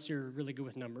 well, unless you're really good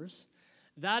with numbers,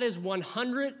 that is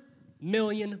 100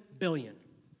 million billion.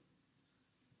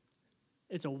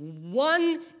 It's a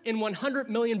 1 in 100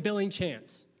 million billion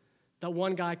chance that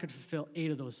one guy could fulfill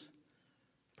 8 of those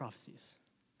prophecies.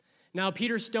 Now,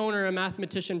 Peter Stoner, a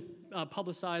mathematician,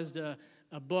 publicized a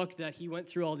book that he went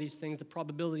through all these things, the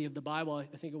probability of the Bible,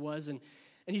 I think it was, and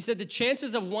he said the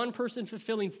chances of one person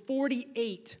fulfilling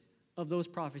 48 of those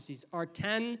prophecies are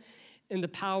 10 in the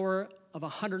power of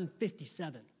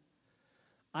 157.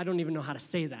 I don't even know how to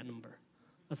say that number.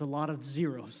 That's a lot of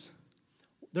zeros.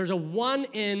 There's a 1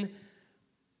 in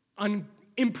an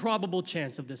improbable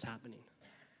chance of this happening.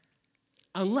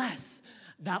 Unless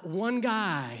that one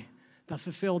guy that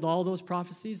fulfilled all those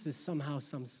prophecies is somehow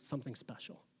something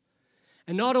special.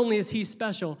 And not only is he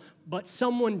special, but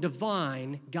someone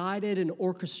divine guided and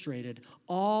orchestrated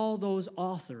all those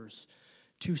authors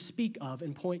to speak of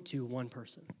and point to one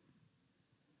person.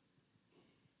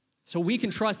 So we can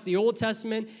trust the Old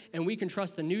Testament and we can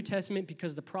trust the New Testament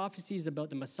because the prophecies about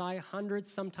the Messiah,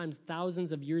 hundreds, sometimes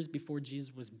thousands of years before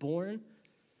Jesus was born,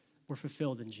 were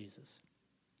fulfilled in Jesus.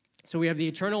 So we have the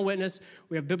eternal witness,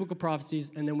 we have biblical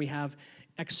prophecies, and then we have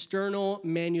external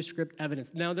manuscript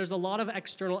evidence. Now, there's a lot of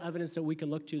external evidence that we can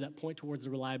look to that point towards the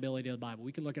reliability of the Bible.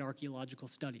 We can look at archaeological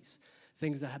studies,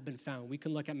 things that have been found. We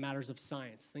can look at matters of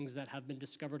science, things that have been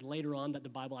discovered later on that the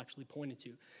Bible actually pointed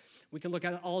to. We can look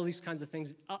at all these kinds of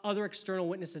things, other external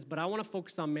witnesses, but I want to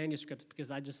focus on manuscripts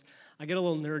because I get a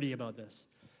little nerdy about this.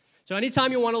 So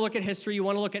anytime you want to look at history, you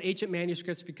want to look at ancient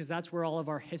manuscripts because that's where all of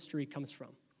our history comes from.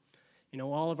 You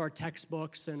know, all of our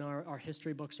textbooks and our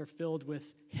history books are filled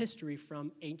with history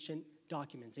from ancient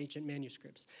documents, ancient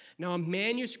manuscripts. Now, a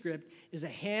manuscript is a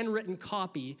handwritten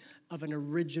copy of an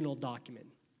original document.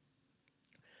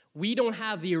 We don't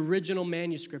have the original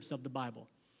manuscripts of the Bible.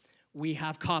 We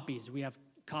have copies. We have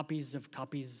copies of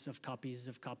copies of copies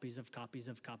of copies of copies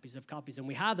of copies of copies. And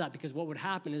we have that because what would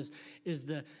happen is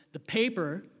the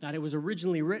paper that it was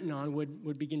originally written on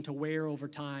would begin to wear over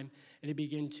time, and it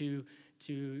begin to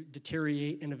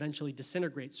deteriorate and eventually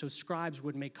disintegrate. So scribes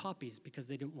would make copies because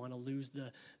they didn't want to lose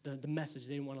the message.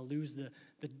 They didn't want to lose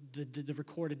the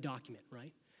recorded document,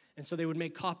 right? And so they would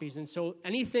make copies. And so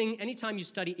anytime you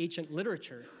study ancient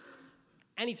literature,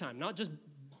 anytime, not just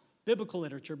biblical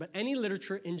literature, but any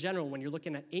literature in general, when you're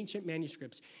looking at ancient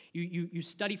manuscripts, you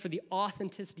study for the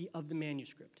authenticity of the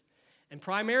manuscript. And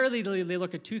primarily, they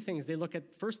look at two things. They look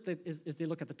at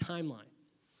the timeline.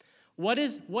 What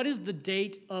is the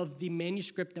date of the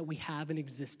manuscript that we have in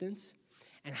existence?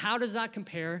 And how does that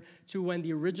compare to when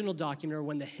the original document or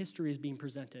when the history is being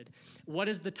presented? What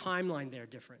is the timeline there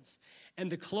difference?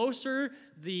 And the closer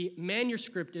the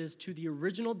manuscript is to the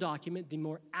original document, the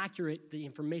more accurate the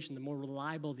information, the more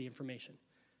reliable the information,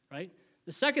 right?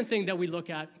 The second thing that we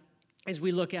look at as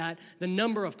we look at the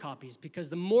number of copies, because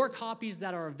the more copies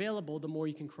that are available, the more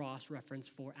you can cross-reference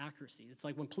for accuracy. It's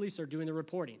like when police are doing the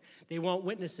reporting. They want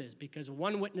witnesses, because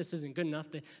one witness isn't good enough.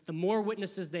 The more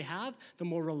witnesses they have, the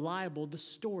more reliable the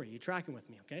story. You tracking with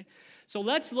me, okay? So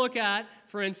let's look at,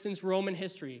 for instance, Roman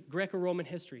history, Greco-Roman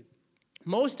history.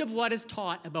 Most of what is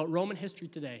taught about Roman history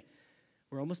today,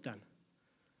 we're almost done,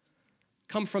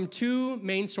 come from two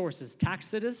main sources,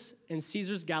 Tacitus and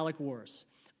Caesar's Gallic Wars.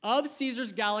 Of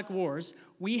Caesar's Gallic Wars,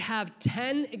 we have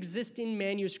 10 existing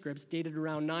manuscripts dated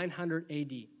around 900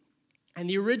 AD. And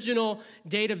the original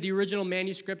date of the original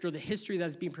manuscript, or the history that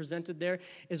is being presented there,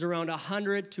 is around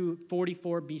 100 to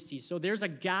 44 BC. So there's a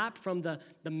gap from the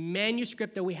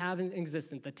manuscript that we have in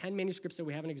existence, the 10 manuscripts that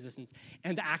we have in existence,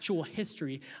 and the actual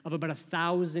history of about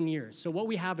 1,000 years. So what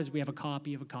we have is we have a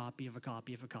copy of a copy of a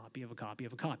copy of a copy of a copy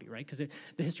of a copy, right? Because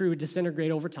the history would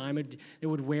disintegrate over time. It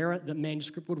would wear, the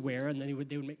manuscript would wear, and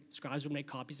then scribes would make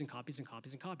copies and copies and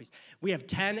copies and copies. We have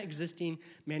 10 existing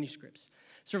manuscripts.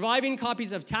 Surviving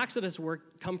copies of Tacitus'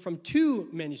 work come from two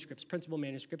manuscripts, principal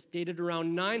manuscripts, dated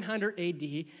around 900 AD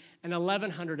and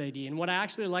 1100 AD. And what I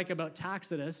actually like about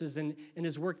Tacitus is in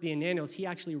his work, The Annaals, he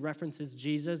actually references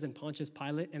Jesus and Pontius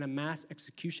Pilate and a mass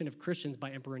execution of Christians by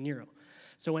Emperor Nero.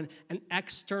 So an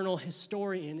external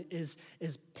historian is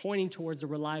pointing towards the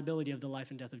reliability of the life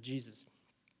and death of Jesus.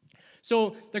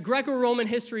 So the Greco-Roman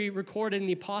history recorded in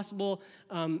the possible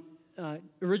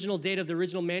original date of the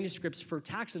original manuscripts for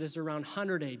Tacitus around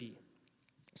 100 AD.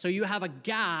 So you have a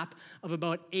gap of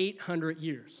about 800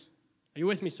 years. Are you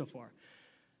with me so far?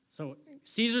 So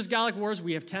Caesar's Gallic Wars,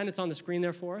 we have 10. It's on the screen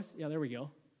there for us. Yeah, there we go.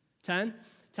 10.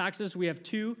 Tacitus, we have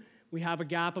 2. We have a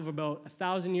gap of about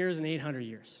 1,000 years and 800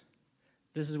 years.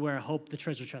 This is where I hope the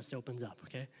treasure chest opens up,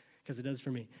 okay? Because it does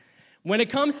for me. When it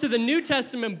comes to the New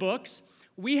Testament books,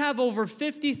 we have over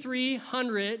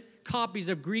 5,300 copies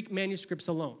of Greek manuscripts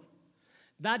alone.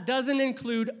 That doesn't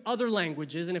include other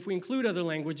languages, and if we include other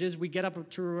languages, we get up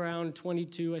to around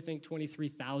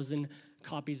 23,000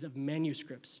 copies of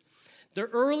manuscripts. The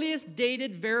earliest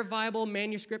dated verifiable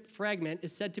manuscript fragment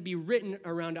is said to be written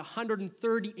around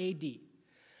 130 AD,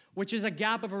 which is a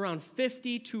gap of around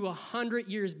 50 to 100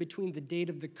 years between the date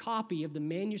of the copy of the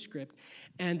manuscript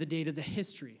and the date of the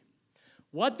history.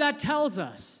 What that tells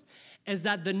us is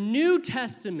that the New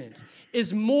Testament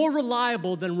is more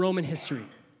reliable than Roman history.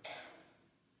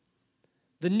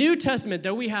 The New Testament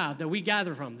that we have, that we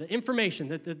gather from, the information,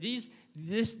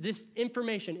 this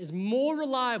information is more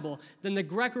reliable than the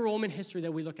Greco-Roman history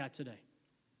that we look at today.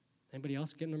 Anybody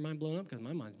else getting their mind blown up? Because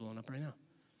my mind's blown up right now.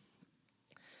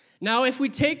 Now, if we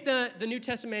take the New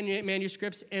Testament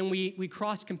manuscripts and we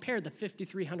cross-compare the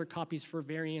 5,300 copies for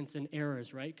variants and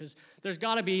errors, right? Because there's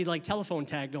got to be like telephone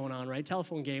tag going on, right?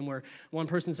 Telephone game where one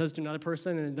person says to another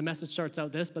person and the message starts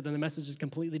out this, but then the message is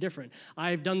completely different.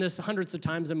 I've done this hundreds of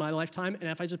times in my lifetime, and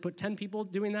if I just put 10 people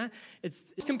doing that,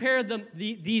 it's compare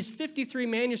these 53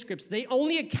 manuscripts. They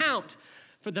only account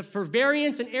for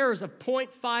variants and errors of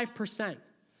 0.5%.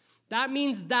 That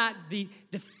means that the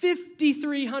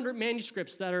 5,300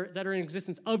 manuscripts that are in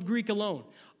existence of Greek alone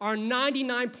are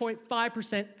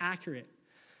 99.5% accurate.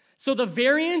 So the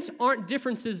variants aren't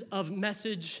differences of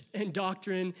message and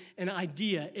doctrine and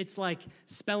idea. It's like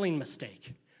spelling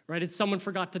mistake, right? It's someone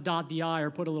forgot to dot the I or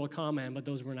put a little comma in, but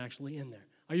those weren't actually in there.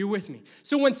 Are you with me?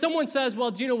 So when someone says,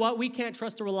 well, do you know what? We can't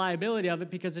trust the reliability of it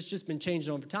because it's just been changed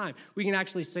over time. We can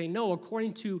actually say, no,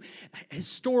 according to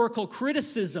historical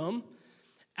criticism,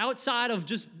 outside of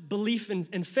just belief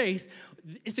and faith,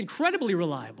 it's incredibly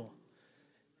reliable.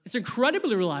 It's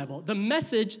incredibly reliable. The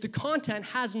message, the content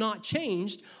has not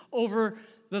changed over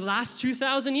the last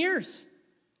 2,000 years.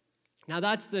 Now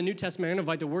that's the New Testament. I'm going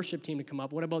to invite the worship team to come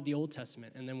up. What about the Old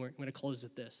Testament? And then we're going to close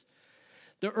with this.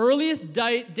 The earliest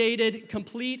dated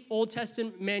complete Old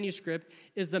Testament manuscript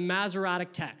is the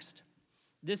Masoretic text.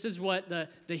 This is what the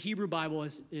Hebrew Bible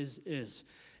is.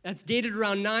 That's dated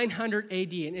around 900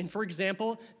 AD. And for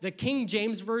example, the King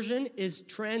James Version is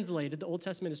translated, the Old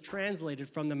Testament is translated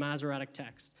from the Masoretic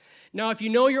text. Now, if you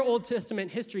know your Old Testament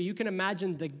history, you can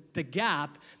imagine the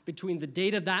gap between the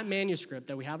date of that manuscript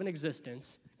that we have in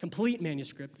existence, complete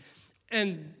manuscript,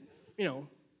 and,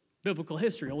 biblical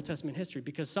history, Old Testament history,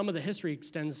 because some of the history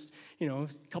extends, a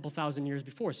couple thousand years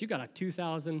before. So you got a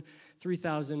 2,000,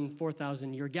 3,000,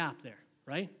 4,000 year gap there.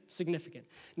 Right? Significant.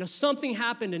 Now, something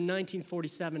happened in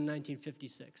 1947,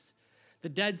 1956. The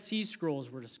Dead Sea Scrolls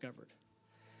were discovered.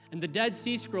 And the Dead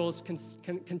Sea Scrolls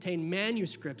contain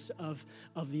manuscripts of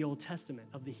the Old Testament,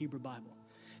 of the Hebrew Bible.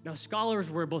 Now, scholars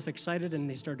were both excited and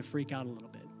they started to freak out a little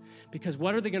bit. Because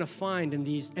what are they going to find in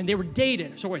these? And they were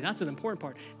dated. Sorry, that's an important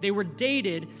part. They were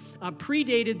dated,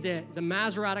 predated the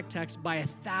Masoretic text by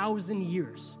 1,000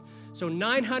 years. So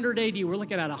 900 AD, we're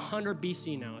looking at 100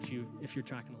 BC now, if you're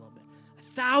tracking a little bit.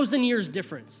 1,000 years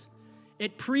difference.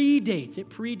 It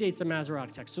predates the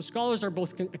Masoretic text. So scholars are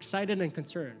both excited and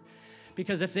concerned,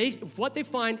 because if what they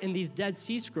find in these Dead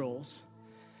Sea Scrolls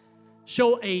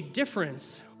show a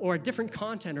difference or a different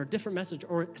content or a different message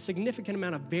or a significant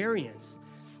amount of variance,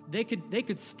 they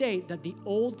could state that the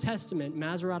Old Testament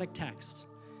Masoretic text,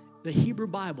 the Hebrew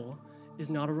Bible, is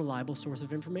not a reliable source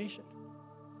of information.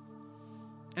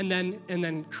 And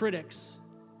then critics,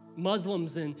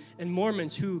 Muslims and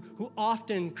Mormons who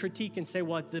often critique and say,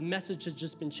 well, the message has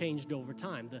just been changed over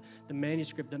time. The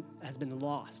manuscript that has been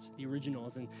lost, the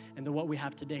originals, and what we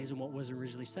have today is what was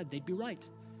originally said. They'd be right.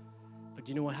 But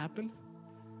do you know what happened?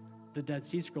 The Dead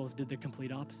Sea Scrolls did the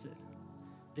complete opposite.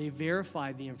 They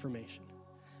verified the information.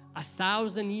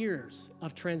 1,000 years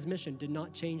of transmission did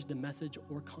not change the message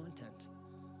or content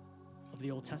of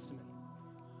the Old Testament.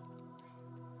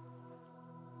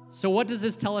 So what does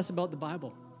this tell us about the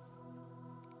Bible?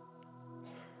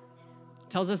 It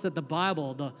tells us that the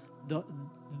Bible,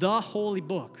 the holy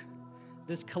book,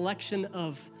 this collection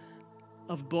of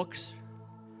books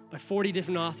by 40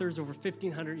 different authors over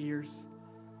 1,500 years,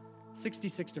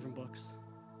 66 different books,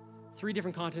 3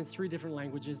 different continents, 3 different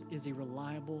languages, is a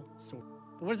reliable source.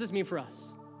 But what does this mean for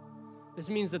us? This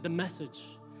means that the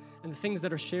message and the things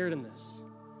that are shared in this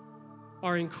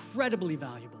are incredibly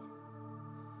valuable.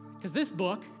 Because this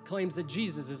book claims that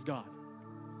Jesus is God.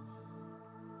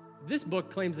 This book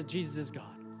claims that Jesus is God.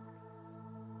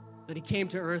 That he came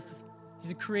to earth, he's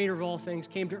the creator of all things,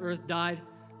 came to earth, died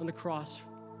on the cross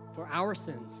for our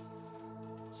sins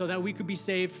so that we could be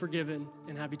saved, forgiven,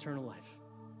 and have eternal life.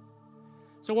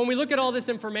 So when we look at all this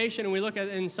information and we look at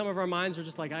it, and some of our minds are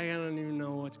just like, I don't even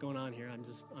know what's going on here.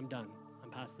 I'm done.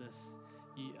 I'm past this.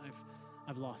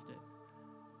 I've lost it.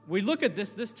 We look at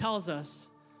this tells us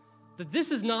that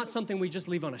this is not something we just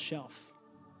leave on a shelf.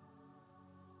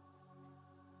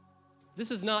 This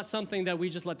is not something that we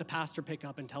just let the pastor pick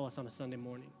up and tell us on a Sunday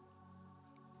morning.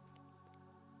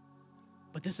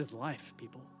 But this is life,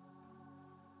 people.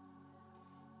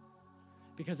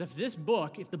 Because if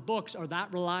the books are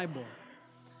that reliable,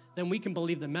 then we can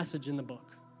believe the message in the book.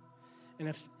 And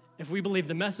if we believe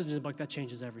the message in the book, that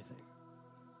changes everything.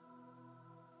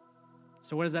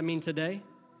 So what does that mean today?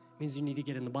 It means you need to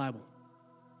get in the Bible.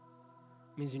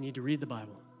 It means you need to read the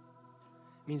Bible.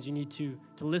 It means you need to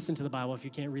listen to the Bible if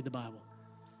you can't read the Bible.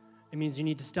 It means you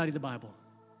need to study the Bible.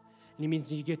 And it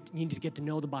means you need to get to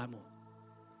know the Bible.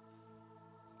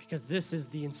 Because this is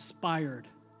the inspired,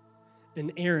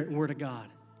 inerrant Word of God.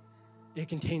 It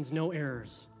contains no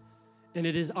errors. And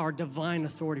it is our divine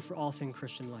authority for all things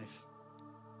Christian life.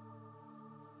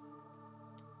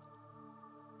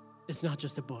 It's not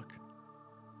just a book.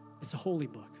 It's a holy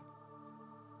book.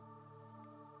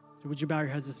 So would you bow your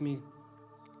heads with me?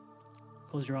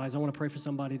 Close your eyes. I want to pray for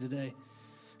somebody today.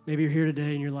 Maybe you're here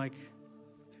today and you're like,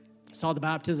 saw the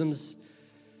baptisms,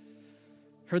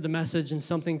 heard the message, and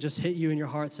something just hit you in your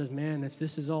heart, says, man, if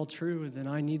this is all true, then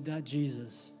I need that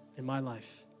Jesus in my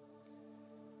life.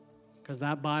 Because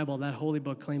that Bible, that holy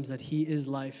book, claims that he is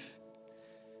life,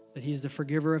 that he's the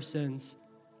forgiver of sins,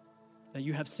 that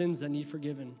you have sins that need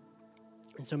forgiven.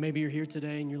 And so maybe you're here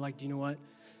today and you're like, do you know what?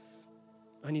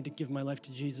 I need to give my life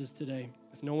to Jesus today.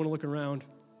 With no one looking around,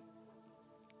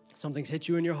 something's hit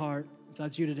you in your heart. If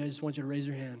that's you today, I just want you to raise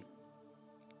your hand.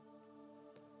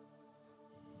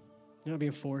 You're not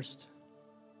being forced.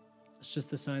 It's just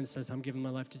the sign that says, I'm giving my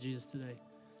life to Jesus today.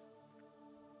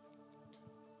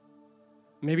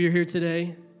 Maybe you're here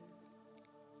today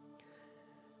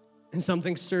and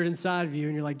something stirred inside of you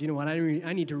and you're like, do you know what?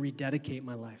 I need to rededicate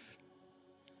my life.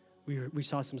 We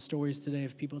saw some stories today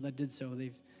of people that did so.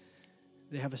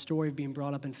 They have a story of being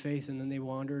brought up in faith, and then they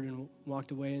wandered and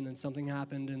walked away, and then something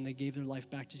happened, and they gave their life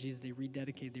back to Jesus. They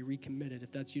rededicated, they recommitted.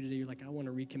 If that's you today, you're like, I want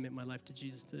to recommit my life to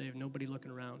Jesus today. If nobody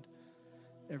looking around,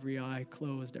 every eye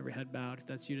closed, every head bowed. If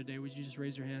that's you today, would you just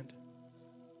raise your hand?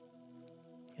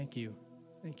 Thank you.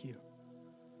 Thank you.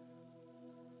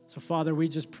 So, Father, we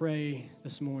just pray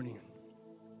this morning.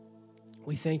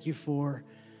 We thank you for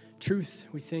truth.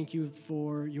 We thank you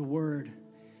for your word.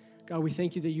 God, we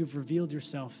thank you that you've revealed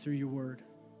yourself through your word.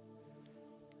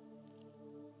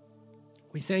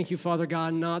 We thank you, Father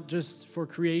God, not just for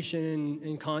creation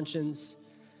and conscience.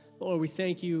 Lord, we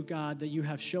thank you, God, that you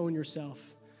have shown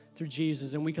yourself through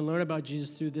Jesus, and we can learn about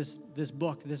Jesus through this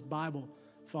book, this Bible,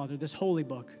 Father, this holy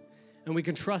book. And we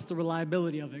can trust the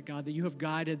reliability of it, God, that you have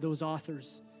guided those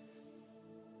authors.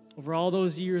 Over all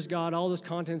those years, God, all those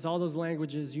contents, all those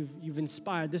languages, you've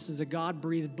inspired. This is a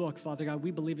God-breathed book, Father God.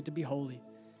 We believe it to be holy.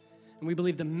 And we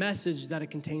believe the message that it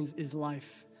contains is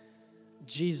life.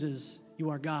 Jesus,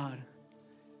 you are God.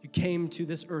 You came to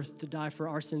this earth to die for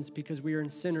our sins because we are in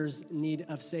sinners in need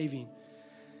of saving.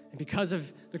 And because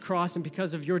of the cross and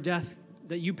because of your death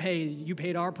that you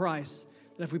paid our price,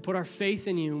 that if we put our faith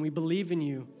in you and we believe in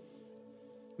you,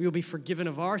 we will be forgiven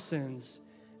of our sins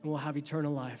and we'll have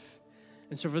eternal life.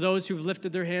 And so for those who've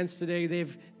lifted their hands today,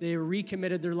 they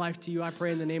recommitted their life to you. I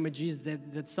pray in the name of Jesus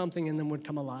that something in them would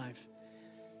come alive.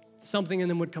 Something in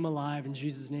them would come alive in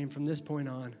Jesus' name from this point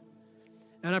on.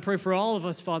 And I pray for all of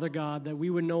us, Father God, that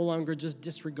we would no longer just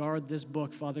disregard this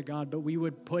book, Father God, but we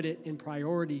would put it in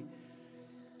priority.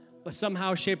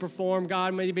 Somehow, shape, or form,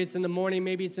 God, maybe it's in the morning,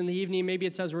 maybe it's in the evening, maybe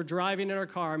it's as we're driving in our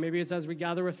car, maybe it's as we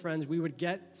gather with friends, we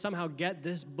would somehow get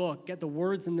this book, get the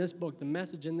words in this book, the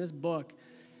message in this book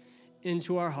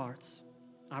into our hearts,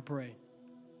 I pray.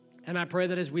 And I pray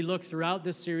that as we look throughout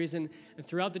this series and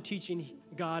throughout the teaching,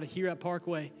 God, here at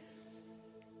Parkway,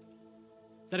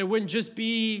 that it wouldn't just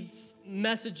be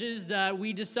messages that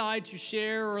we decide to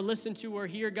share or listen to or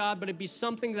hear, God, but it be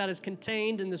something that is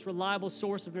contained in this reliable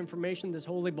source of information, this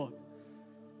holy book,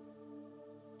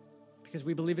 because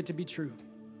we believe it to be true.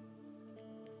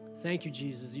 Thank you,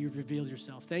 Jesus, that you've revealed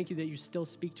yourself. Thank you that you still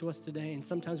speak to us today, and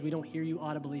sometimes we don't hear you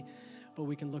audibly, but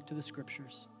we can look to the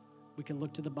scriptures. We can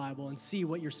look to the Bible and see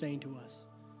what you're saying to us.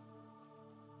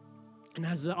 And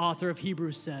as the author of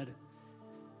Hebrews said,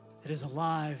 it is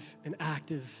alive and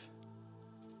active.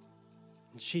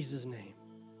 In Jesus' name.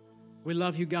 We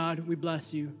love you, God. We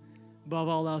bless you. Above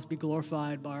all else, be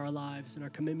glorified by our lives and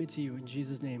our commitment to you. In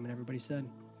Jesus' name. And everybody said,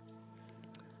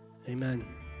 amen.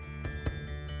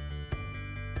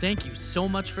 Thank you so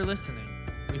much for listening.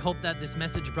 We hope that this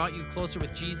message brought you closer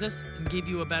with Jesus and gave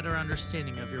you a better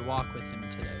understanding of your walk with him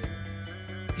today.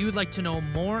 If you would like to know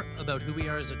more about who we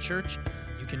are as a church,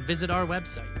 you can visit our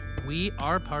website,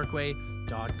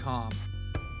 weareparkway.com.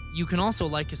 You can also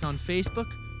like us on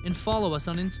Facebook and follow us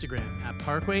on Instagram at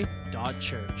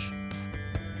parkway.church.